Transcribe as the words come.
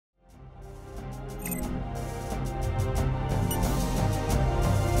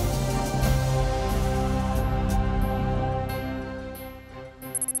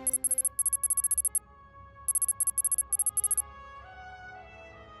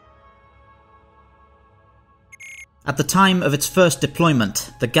At the time of its first deployment,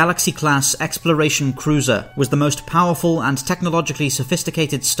 the Galaxy-class exploration cruiser was the most powerful and technologically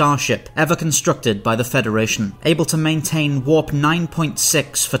sophisticated starship ever constructed by the Federation, able to maintain warp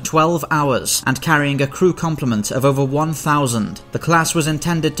 9.6 for 12 hours and carrying a crew complement of over 1,000. The class was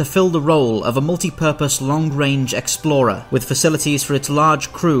intended to fill the role of a multi-purpose long-range explorer, with facilities for its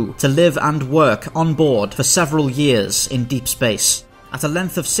large crew to live and work on board for several years in deep space. At a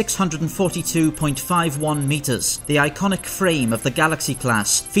length of 642.51 meters, the iconic frame of the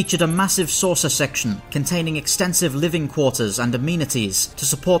Galaxy-class featured a massive saucer section containing extensive living quarters and amenities to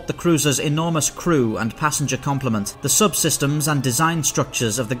support the cruiser's enormous crew and passenger complement. The subsystems and design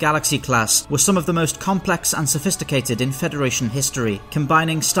structures of the Galaxy-class were some of the most complex and sophisticated in Federation history,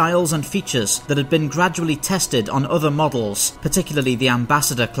 combining styles and features that had been gradually tested on other models, particularly the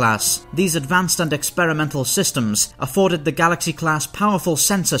Ambassador-class. These advanced and experimental systems afforded the Galaxy-class powerful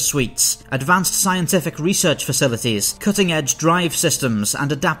sensor suites, advanced scientific research facilities, cutting-edge drive systems,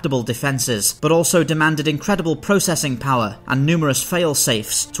 and adaptable defenses, but also demanded incredible processing power and numerous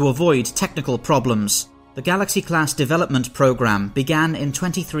fail-safes to avoid technical problems. The Galaxy-class development program began in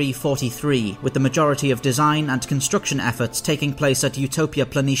 2343, with the majority of design and construction efforts taking place at Utopia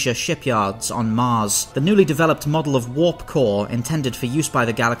Planitia shipyards on Mars. The newly developed model of warp core intended for use by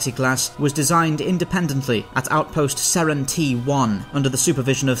the Galaxy-class was designed independently at Outpost Seren T1 under the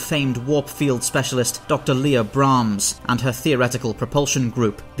supervision of famed warp field specialist Dr. Leah Brahms and her theoretical propulsion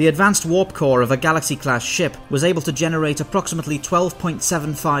group. The advanced warp core of a Galaxy-class ship was able to generate approximately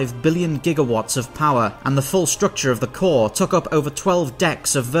 12.75 billion gigawatts of power, and the full structure of the core took up over 12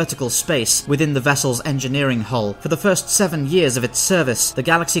 decks of vertical space within the vessel's engineering hull. For the first 7 years of its service, the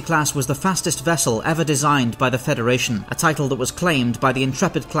Galaxy-class was the fastest vessel ever designed by the Federation, a title that was claimed by the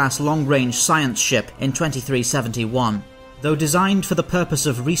Intrepid-class long-range science ship in 2371. Though designed for the purpose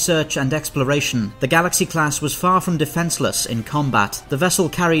of research and exploration, the Galaxy-class was far from defenseless in combat. The vessel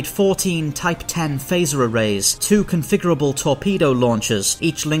carried 14 Type 10 phaser arrays, 2 configurable torpedo launchers,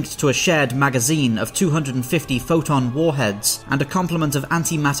 each linked to a shared magazine of 250 photon warheads, and a complement of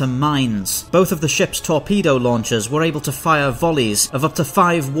antimatter mines. Both of the ship's torpedo launchers were able to fire volleys of up to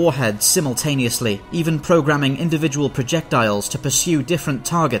 5 warheads simultaneously, even programming individual projectiles to pursue different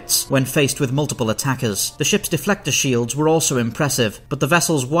targets when faced with multiple attackers. The ship's deflector shields were also impressive, but the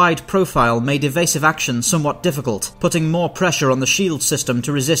vessel's wide profile made evasive action somewhat difficult, putting more pressure on the shield system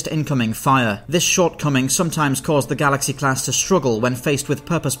to resist incoming fire. This shortcoming sometimes caused the Galaxy-class to struggle when faced with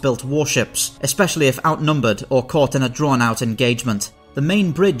purpose-built warships, especially if outnumbered or caught in a drawn-out engagement. The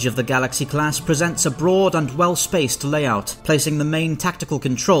main bridge of the Galaxy-class presents a broad and well-spaced layout, placing the main tactical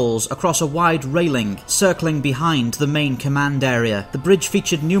controls across a wide railing circling behind the main command area. The bridge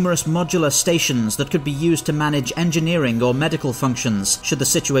featured numerous modular stations that could be used to manage engineering or medical functions should the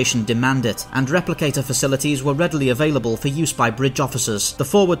situation demand it, and replicator facilities were readily available for use by bridge officers. The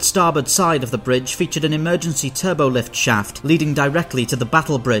forward-starboard side of the bridge featured an emergency turbolift shaft leading directly to the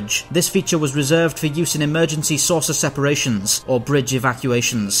battle bridge. This feature was reserved for use in emergency saucer separations or bridge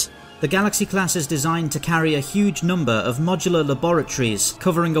evacuations. The Galaxy-class is designed to carry a huge number of modular laboratories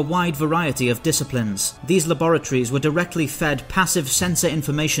covering a wide variety of disciplines. These laboratories were directly fed passive sensor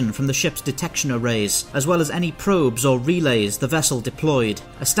information from the ship's detection arrays, as well as any probes or relays the vessel deployed.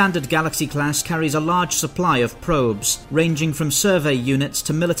 A standard Galaxy-class carries a large supply of probes, ranging from survey units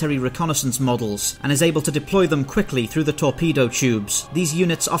to military reconnaissance models, and is able to deploy them quickly through the torpedo tubes. These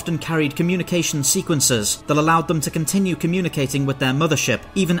units often carried communication sequencers that allowed them to continue communicating with their mothership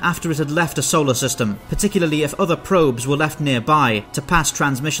even after it had left a solar system, particularly if other probes were left nearby to pass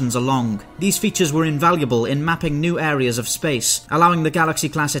transmissions along. These features were invaluable in mapping new areas of space, allowing the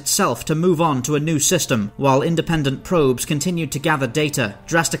Galaxy-class itself to move on to a new system, while independent probes continued to gather data,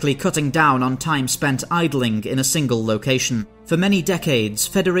 drastically cutting down on time spent idling in a single location. For many decades,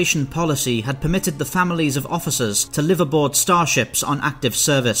 Federation policy had permitted the families of officers to live aboard starships on active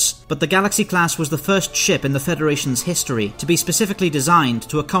service, but the Galaxy-class was the first ship in the Federation's history to be specifically designed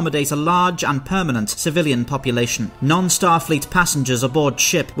to accommodate a large and permanent civilian population. Non-Starfleet passengers aboard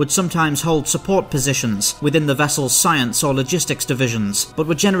ship would sometimes hold support positions within the vessel's science or logistics divisions, but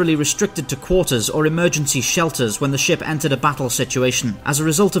were generally restricted to quarters or emergency shelters when the ship entered a battle situation. As a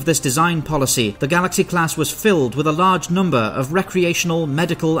result of this design policy, the Galaxy-class was filled with a large number of recreational,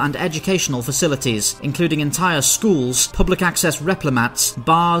 medical and educational facilities, including entire schools, public access replimats,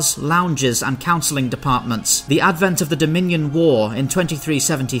 bars, lounges and counselling departments. The advent of the Dominion War in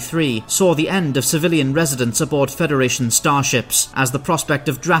 2373 saw the end of civilian residence aboard Federation starships, as the prospect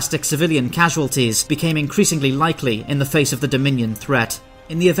of drastic civilian casualties became increasingly likely in the face of the Dominion threat.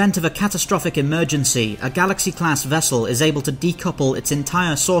 In the event of a catastrophic emergency, a Galaxy-class vessel is able to decouple its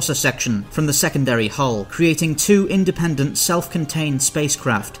entire saucer section from the secondary hull, creating two independent, self-contained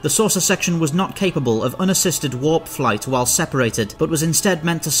spacecraft. The saucer section was not capable of unassisted warp flight while separated, but was instead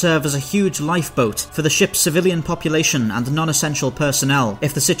meant to serve as a huge lifeboat for the ship's civilian population and non-essential personnel,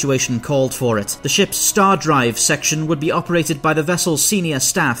 if the situation called for it. The ship's star drive section would be operated by the vessel's senior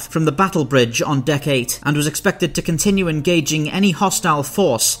staff from the battle bridge on Deck 8, and was expected to continue engaging any hostile force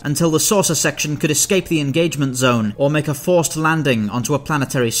until the saucer section could escape the engagement zone or make a forced landing onto a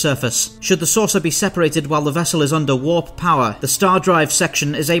planetary surface. Should the saucer be separated while the vessel is under warp power, the star drive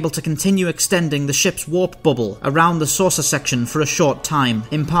section is able to continue extending the ship's warp bubble around the saucer section for a short time,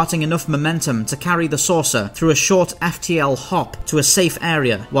 imparting enough momentum to carry the saucer through a short FTL hop to a safe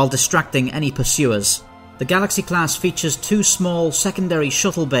area while distracting any pursuers. The Galaxy-class features two small secondary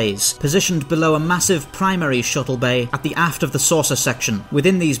shuttle bays, positioned below a massive primary shuttle bay at the aft of the saucer section.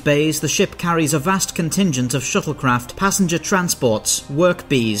 Within these bays, the ship carries a vast contingent of shuttlecraft, passenger transports, work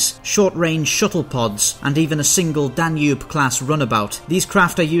bees, short-range shuttle pods, and even a single Danube-class runabout. These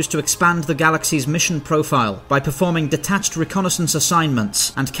craft are used to expand the Galaxy's mission profile by performing detached reconnaissance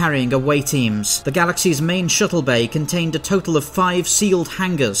assignments and carrying away teams. The Galaxy's main shuttle bay contained a total of 5 sealed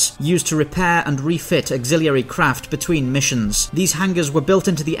hangars, used to repair and refit auxiliary craft between missions. These hangars were built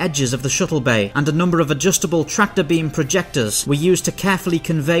into the edges of the shuttle bay, and a number of adjustable tractor beam projectors were used to carefully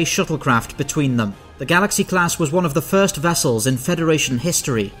convey shuttlecraft between them. The Galaxy-class was one of the first vessels in Federation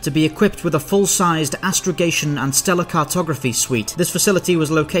history to be equipped with a full-sized astrogation and stellar cartography suite. This facility was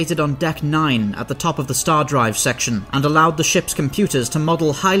located on Deck 9 at the top of the star drive section, and allowed the ship's computers to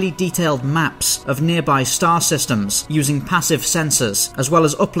model highly detailed maps of nearby star systems using passive sensors, as well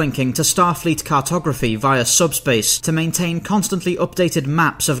as uplinking to Starfleet cartography via subspace to maintain constantly updated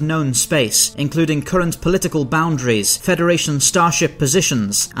maps of known space, including current political boundaries, Federation starship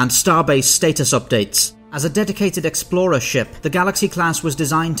positions, and starbase status updates. As a dedicated explorer ship, the Galaxy-class was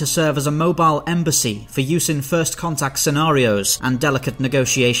designed to serve as a mobile embassy for use in first contact scenarios and delicate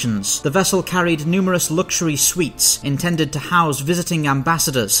negotiations. The vessel carried numerous luxury suites intended to house visiting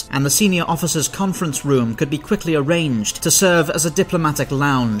ambassadors, and the senior officers' conference room could be quickly arranged to serve as a diplomatic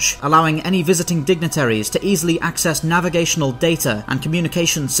lounge, allowing any visiting dignitaries to easily access navigational data and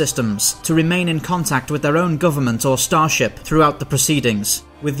communication systems to remain in contact with their own government or starship throughout the proceedings.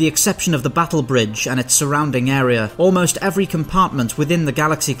 With the exception of the battle bridge and its surrounding area, almost every compartment within the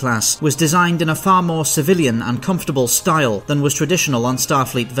Galaxy-class was designed in a far more civilian and comfortable style than was traditional on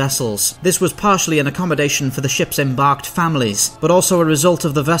Starfleet vessels. This was partially an accommodation for the ship's embarked families, but also a result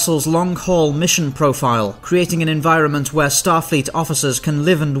of the vessel's long-haul mission profile, creating an environment where Starfleet officers can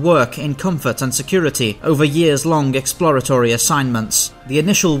live and work in comfort and security over years-long exploratory assignments. The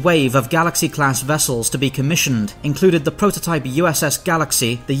initial wave of Galaxy-class vessels to be commissioned included the prototype USS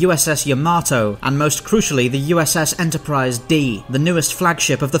Galaxy, the USS Yamato, and most crucially the Uss Enterprise-D, the newest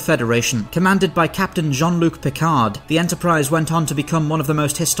flagship of the Federation. Commanded by Captain Jean-Luc Picard, the Enterprise went on to become one of the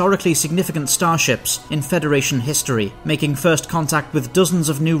most historically significant starships in Federation history, making first contact with dozens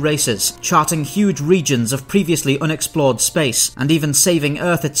of new races, charting huge regions of previously unexplored space, and even saving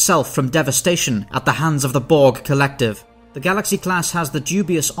Earth itself from devastation at the hands of the Borg Collective. The Galaxy-class has the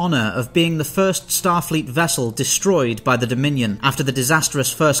dubious honour of being the first Starfleet vessel destroyed by the Dominion, after the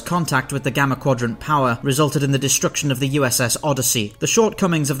disastrous first contact with the Gamma Quadrant power resulted in the destruction of the USS Odyssey. The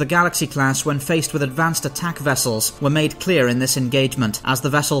shortcomings of the Galaxy-class when faced with advanced attack vessels were made clear in this engagement, as the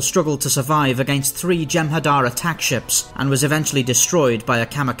vessel struggled to survive against 3 Jem'Hadar attack ships and was eventually destroyed by a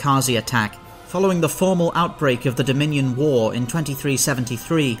kamikaze attack. Following the formal outbreak of the Dominion War in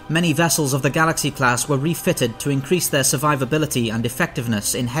 2373, many vessels of the Galaxy-class were refitted to increase their survivability and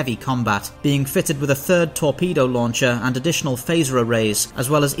effectiveness in heavy combat, being fitted with a 3rd torpedo launcher and additional phaser arrays, as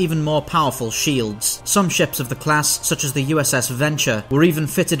well as even more powerful shields. Some ships of the class, such as the USS Venture, were even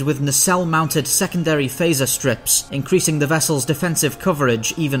fitted with nacelle-mounted secondary phaser strips, increasing the vessel's defensive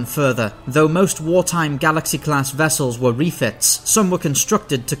coverage even further. Though most wartime Galaxy-class vessels were refits, some were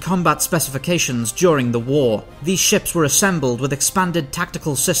constructed to combat specifications during the war. These ships were assembled with expanded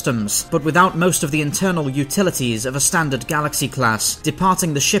tactical systems, but without most of the internal utilities of a standard Galaxy class,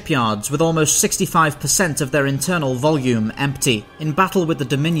 departing the shipyards with almost 65% of their internal volume empty. In battle with the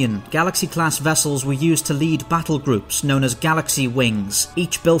Dominion, Galaxy class vessels were used to lead battle groups known as Galaxy Wings,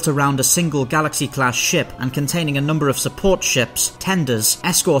 each built around a single Galaxy class ship and containing a number of support ships, tenders,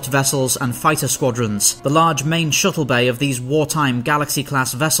 escort vessels and fighter squadrons. The large main shuttle bay of these wartime Galaxy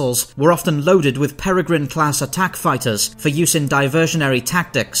class vessels were often loaded with Peregrine-class attack fighters for use in diversionary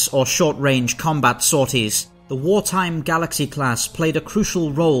tactics or short-range combat sorties. The wartime Galaxy class played a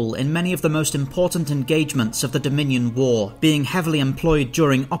crucial role in many of the most important engagements of the Dominion War, being heavily employed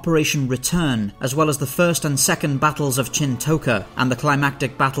during Operation Return, as well as the first and second battles of Chintoka and the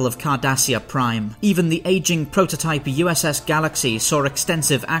climactic Battle of Cardassia Prime. Even the aging prototype USS Galaxy saw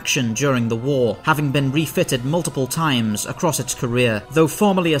extensive action during the war, having been refitted multiple times across its career. Though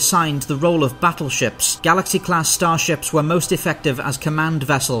formally assigned the role of battleships, Galaxy-class starships were most effective as command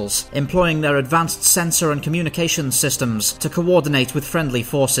vessels, employing their advanced sensor and communications systems to coordinate with friendly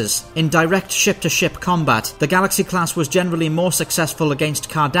forces. In direct ship-to-ship combat, the Galaxy class was generally more successful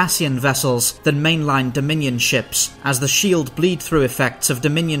against Cardassian vessels than mainline Dominion ships, as the shield bleed-through effects of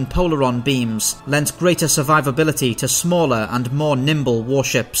Dominion polaron beams lent greater survivability to smaller and more nimble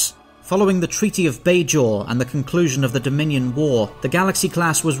warships. Following the Treaty of Bajor and the conclusion of the Dominion War, the Galaxy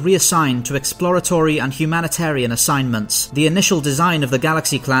class was reassigned to exploratory and humanitarian assignments. The initial design of the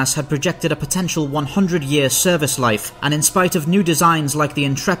Galaxy class had projected a potential 100-year service life, and in spite of new designs like the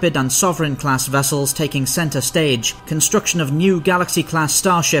Intrepid and Sovereign class vessels taking center stage, construction of new Galaxy class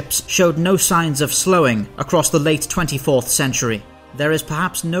starships showed no signs of slowing across the late 24th century. There is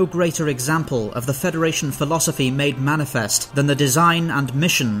perhaps no greater example of the Federation philosophy made manifest than the design and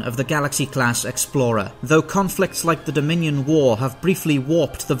mission of the Galaxy-class Explorer. Though conflicts like the Dominion War have briefly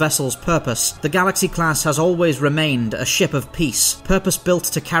warped the vessel's purpose, the Galaxy-class has always remained a ship of peace, purpose-built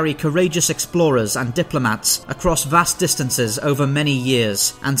to carry courageous explorers and diplomats across vast distances over many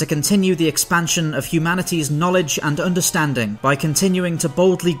years, and to continue the expansion of humanity's knowledge and understanding by continuing to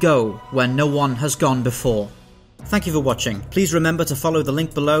boldly go where no one has gone before. Thank you for watching. Please remember to follow the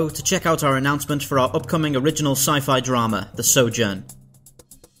link below to check out our announcement for our upcoming original sci-fi drama, The Sojourn.